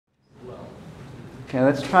Okay,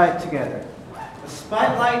 let's try it together. A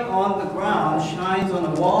spotlight on the ground shines on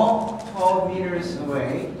a wall 12 meters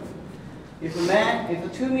away. If a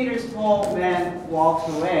 2 meters tall man walks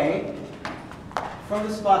away from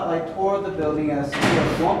the spotlight toward the building at a speed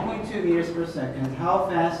of 1.2 meters per second, how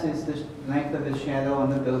fast is the length of his shadow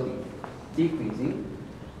on the building decreasing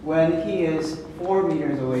when he is 4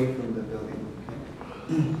 meters away from the building?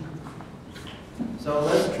 Okay. So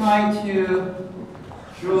let's try to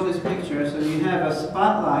draw this picture. So you have a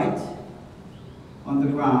spotlight on the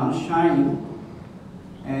ground shining,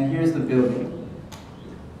 and here's the building.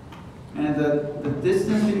 And the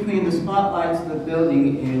distance between the spotlight to the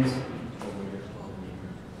building is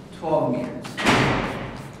 12 meters.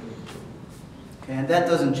 Okay, and that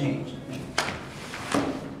doesn't change.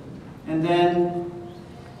 And then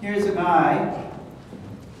here's a guy,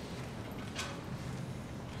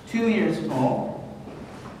 2 meters tall,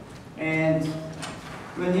 and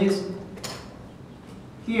when he's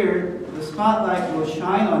here, the spotlight will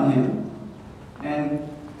shine on him and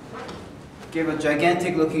give a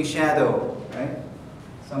gigantic looking shadow, right?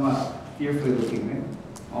 Somewhat fearfully looking, right?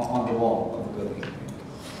 On the wall of the building.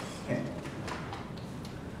 Okay.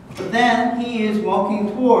 But then he is walking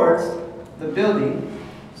towards the building,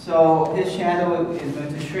 so his shadow is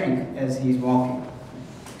going to shrink as he's walking.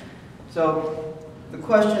 So the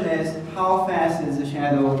question is, how fast is the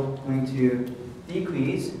shadow going to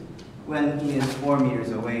decrease when he is 4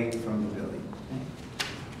 meters away from the building?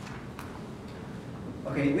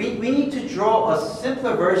 Okay, we need to draw a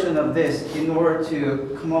simpler version of this in order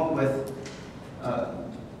to come up with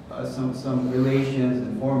some relations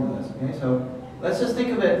and formulas. Okay, so let's just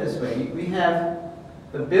think of it this way. We have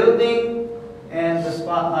the building and the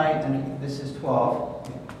spotlight, and this is 12.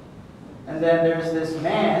 Okay. And then there's this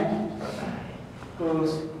man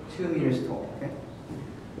who's 2 meters tall. Okay.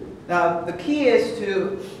 Now the key is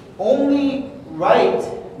to only write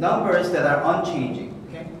numbers that are unchanging.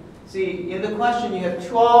 See, in the question you have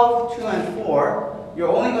 12, 2, and 4. You're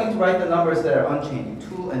only going to write the numbers that are unchanging,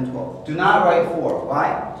 2 and 12. Do not write 4.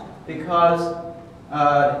 Why? Because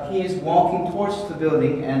he is walking towards the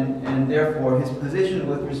building, and therefore his position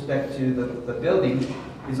with respect to the building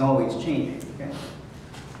is always changing. Okay?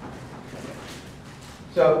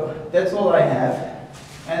 So that's all I have.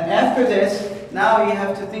 And after this, now you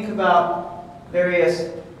have to think about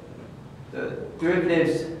various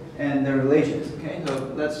derivatives and their relations. Okay,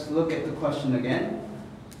 so let's look at the question again.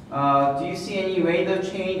 Do you see any rate of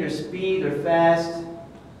change or speed or fast?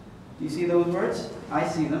 Do you see those words? I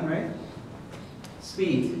see them, right?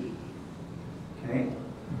 Speed. Okay.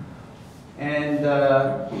 And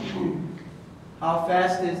how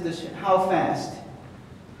fast is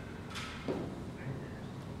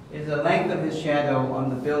the length of his shadow on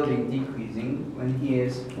the building decreasing when he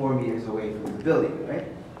is 4 meters away from the building, right?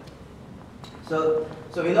 So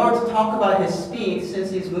in order to talk about his speed, since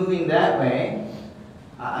he's moving that way,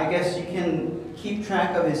 I guess you can keep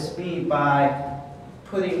track of his speed by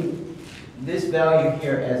putting this value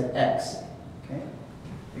here as x. Okay?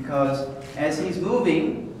 Because as he's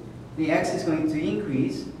moving, the x is going to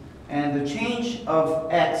increase, and the change of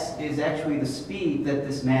x is actually the speed that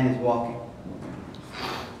this man is walking.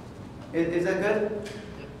 Is that good?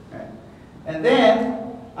 All right. And then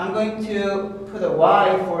I'm going to put a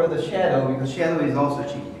y for the shadow, because shadow is also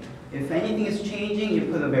changing. If anything is changing, you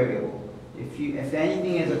put a variable. If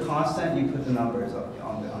anything is a constant, you put the numbers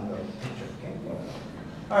on the picture. Okay.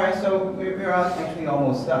 All right. So we're actually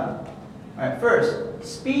almost done. All right. First,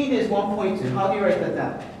 speed is 1.2. How do you write that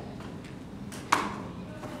down?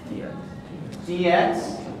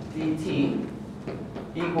 dx dt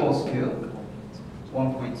equals to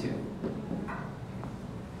 1.2.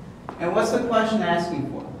 And what's the question asking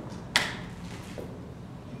for?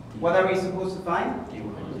 What are we supposed to find?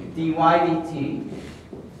 dy dt.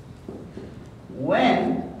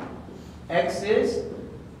 When x is?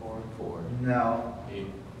 4. No.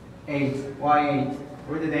 8. Why 8?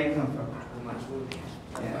 Where did 8 come from?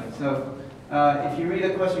 Yeah. So if you read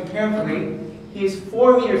the question carefully, he's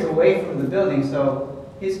 4 meters away from the building, so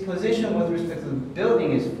his position with respect to the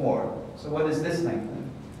building is 4. So what is this length then?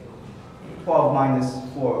 12 minus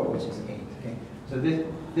 4, which is 8. Okay. So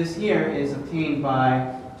this here is obtained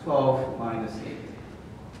by 12 minus 8.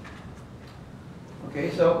 Okay,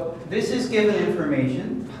 so this is given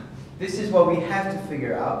information. This is what we have to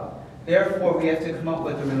figure out. Therefore, we have to come up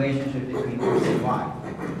with a relationship between x and y.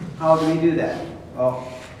 How do we do that? Well,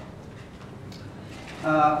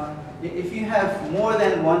 if you have more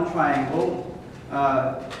than one triangle,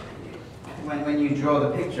 when you draw the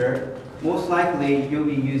picture, most likely you'll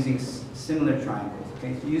be using similar triangles.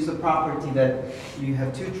 Okay, so use the property that you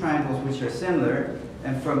have two triangles which are similar,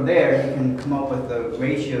 And from there, you can come up with the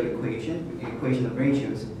ratio equation, the equation of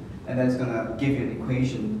ratios, and that's going to give you an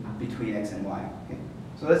equation between x and y. Okay?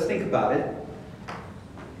 So let's think about it.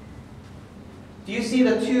 Do you see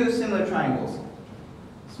the two similar triangles?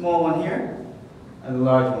 Small one here, and the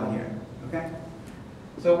large one here. Okay?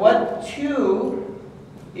 So what 2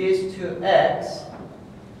 is to x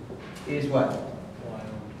is what?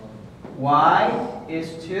 Y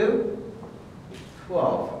is to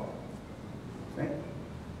 12. Right?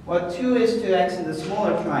 What 2 is to x in the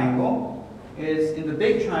smaller triangle is, in the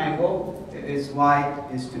big triangle, is y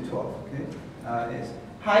is to 12. Okay? Is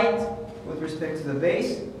height with respect to the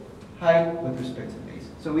base, height with respect to the base.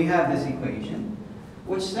 So we have this equation,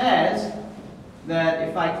 which says that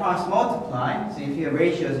if I cross multiply, see if you have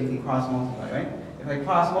ratios, you can cross multiply, right? If I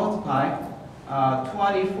cross multiply,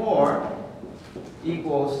 24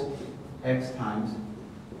 equals x times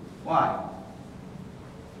y.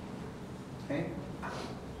 Okay?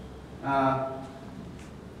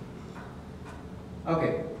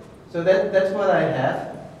 Okay, so that's what I have.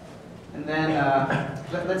 And then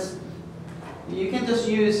you can just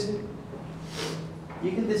use,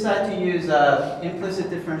 you can decide to use implicit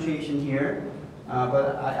differentiation here,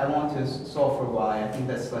 but I want to solve for y. I think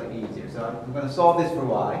that's slightly easier. So I'm going to solve this for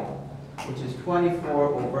y, which is 24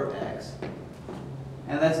 over x.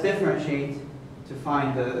 And let's differentiate to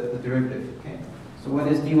find the derivative. Okay. So what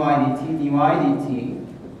is dy dt? dy dt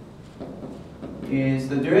is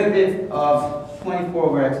the derivative of 24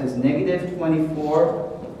 over x is negative 24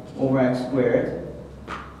 over x squared,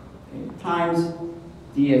 okay, times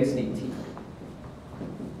dx dt.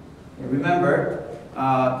 Okay, remember,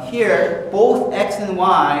 here both x and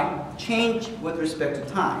y change with respect to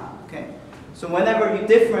time. Okay? So whenever you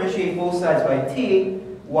differentiate both sides by t,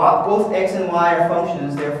 both x and y are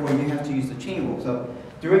functions, therefore you have to use the chain rule. So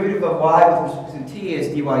derivative of y with respect to t is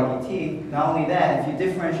dy dt. Not only that, if you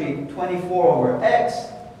differentiate 24 over x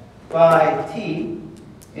by t,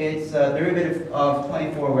 its derivative of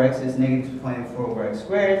 24 over x is negative 24 over x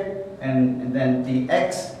squared, and then the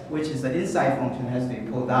x, which is the inside function, has to be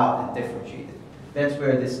pulled out and differentiated. That's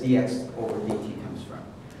where this dx over dt comes from.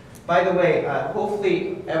 By the way,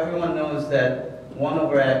 hopefully everyone knows that 1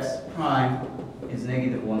 over x prime is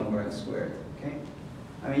negative 1 over x squared. Okay?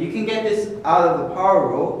 I mean, you can get this out of the power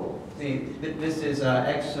rule. See, this is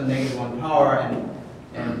x to negative 1 power,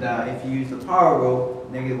 and if you use the power rule,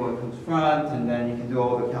 negative 1 comes front, and then you can do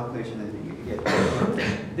all the calculations and you get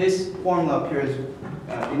this formula appears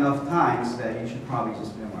enough times that you should probably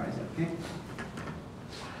just memorize it. Okay?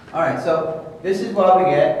 All right, so this is what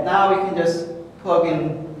we get. Now we can just plug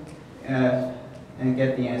in and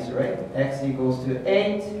get the answer, right? X equals to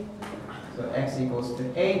 8. So x equals to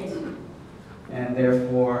 8. And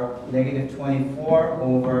therefore, negative 24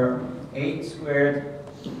 over 8 squared.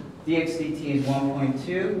 Dx dt is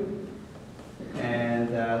 1.2. And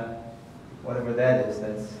whatever that is,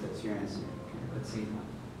 that's your answer. Okay, let's see.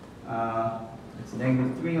 It's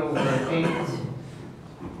negative 3 over 8. 80.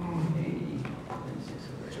 36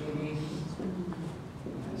 over 80.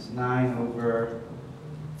 That's 9 over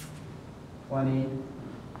 20.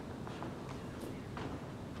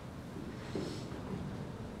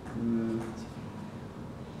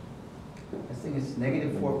 I think it's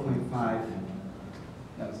negative 4.5.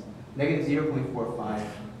 No, it's negative 0.45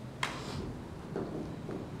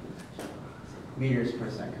 meters per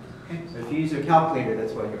second. Okay, so if you use your calculator,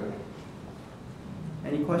 that's what you're.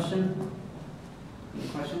 Any question? Any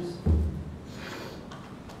questions?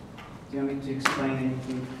 Do you want me to explain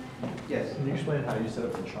anything? Yes. Can you explain how you set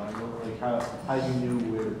up the triangle? Like how you knew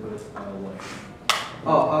where to put what?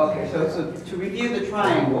 Oh, okay. So to review the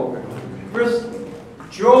triangle, first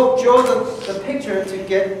draw the picture to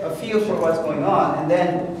get a feel for what's going on, and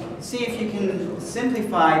then see if you can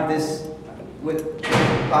simplify this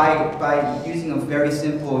by using a very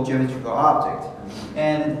simple geometrical object.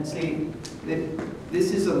 And see,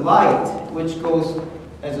 this is a light which goes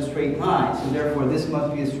as a straight line, so therefore this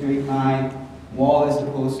must be a straight line. Wall is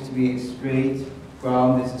supposed to be straight.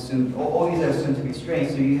 Ground is assumed. All these are assumed to be straight.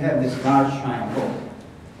 So you have this large triangle.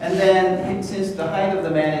 And then, since the height of the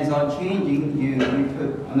man is unchanging, you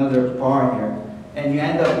put another bar here, and you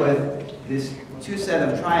end up with this two set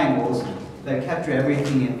of triangles that capture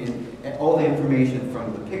everything in all the information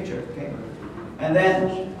from the picture. Okay, and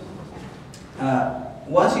then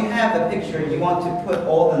once you have the picture, you want to put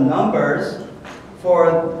all the numbers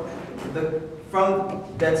for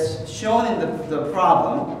that's shown in the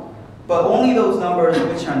problem, but only those numbers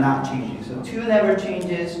which are not changing. So 2 never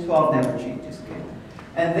changes, 12 never changes. Okay?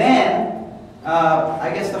 And then,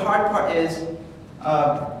 I guess the hard part is,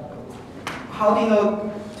 how do you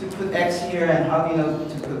know to put x here, and how do you know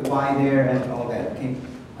to put y there, and all that? okay?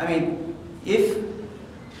 I mean, if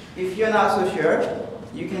you're not so sure,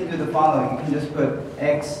 you can do the following. You can just put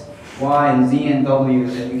x, y, and z and w,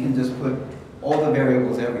 and you can just put all the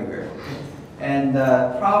variables everywhere. Okay? And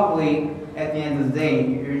probably at the end of the day,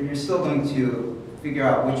 you're still going to figure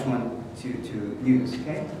out which one to use,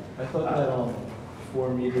 okay? I thought that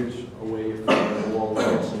 4 meters away from the wall would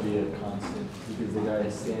also be a constant because the guy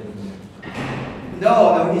is standing there.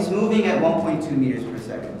 No, he's moving at 1.2 meters per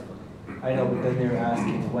second. I know, but then they're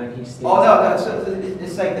asking when he stands. Oh, no, so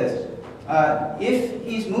it's like this. If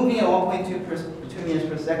he's moving at 1.2 meters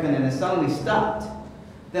per second and it suddenly stopped,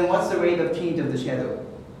 then what's the rate of change of the shadow?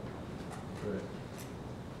 Correct.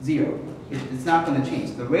 0. It's not going to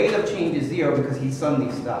change. The rate of change is 0 because he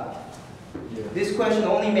suddenly stopped. Yeah. This question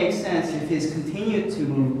only makes sense if he's continuing to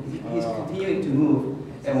move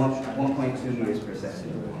at 1.2 meters per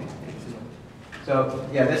second. Okay. So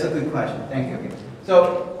yeah, that's a good question. Thank you. Okay.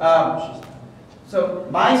 So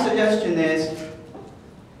my suggestion is,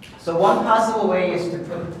 so one possible way is to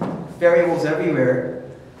put variables everywhere,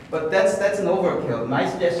 but that's an overkill. My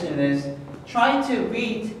suggestion is try to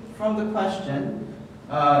read from the question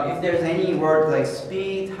if there's any word like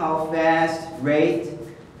speed, how fast, rate,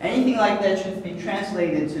 anything like that should be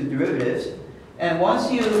translated to derivatives. And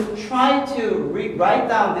once you try to write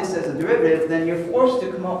down this as a derivative, then you're forced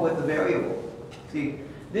to come up with a variable. See,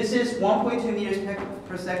 this is 1.2 meters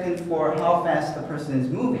per second for how fast the person is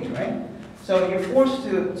moving, right? So you're forced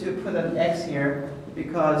to put an x here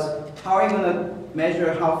because how are you going to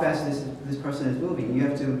measure how fast this person is moving? You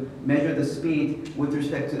have to measure the speed with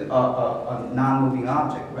respect to a non-moving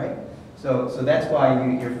object, right? So that's why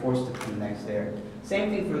you're forced to put an x there.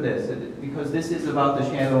 Same thing for this, because this is about the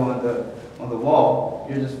shadow on the wall.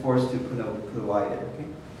 You're just forced to put a y there. Okay?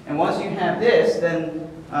 And once you have this, then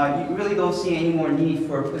you really don't see any more need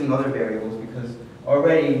for putting other variables because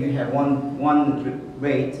already you have one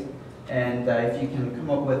rate, and if you can come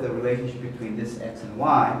up with a relationship between this x and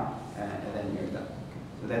y, and then you're done.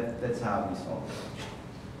 Okay? So that's how we solve it.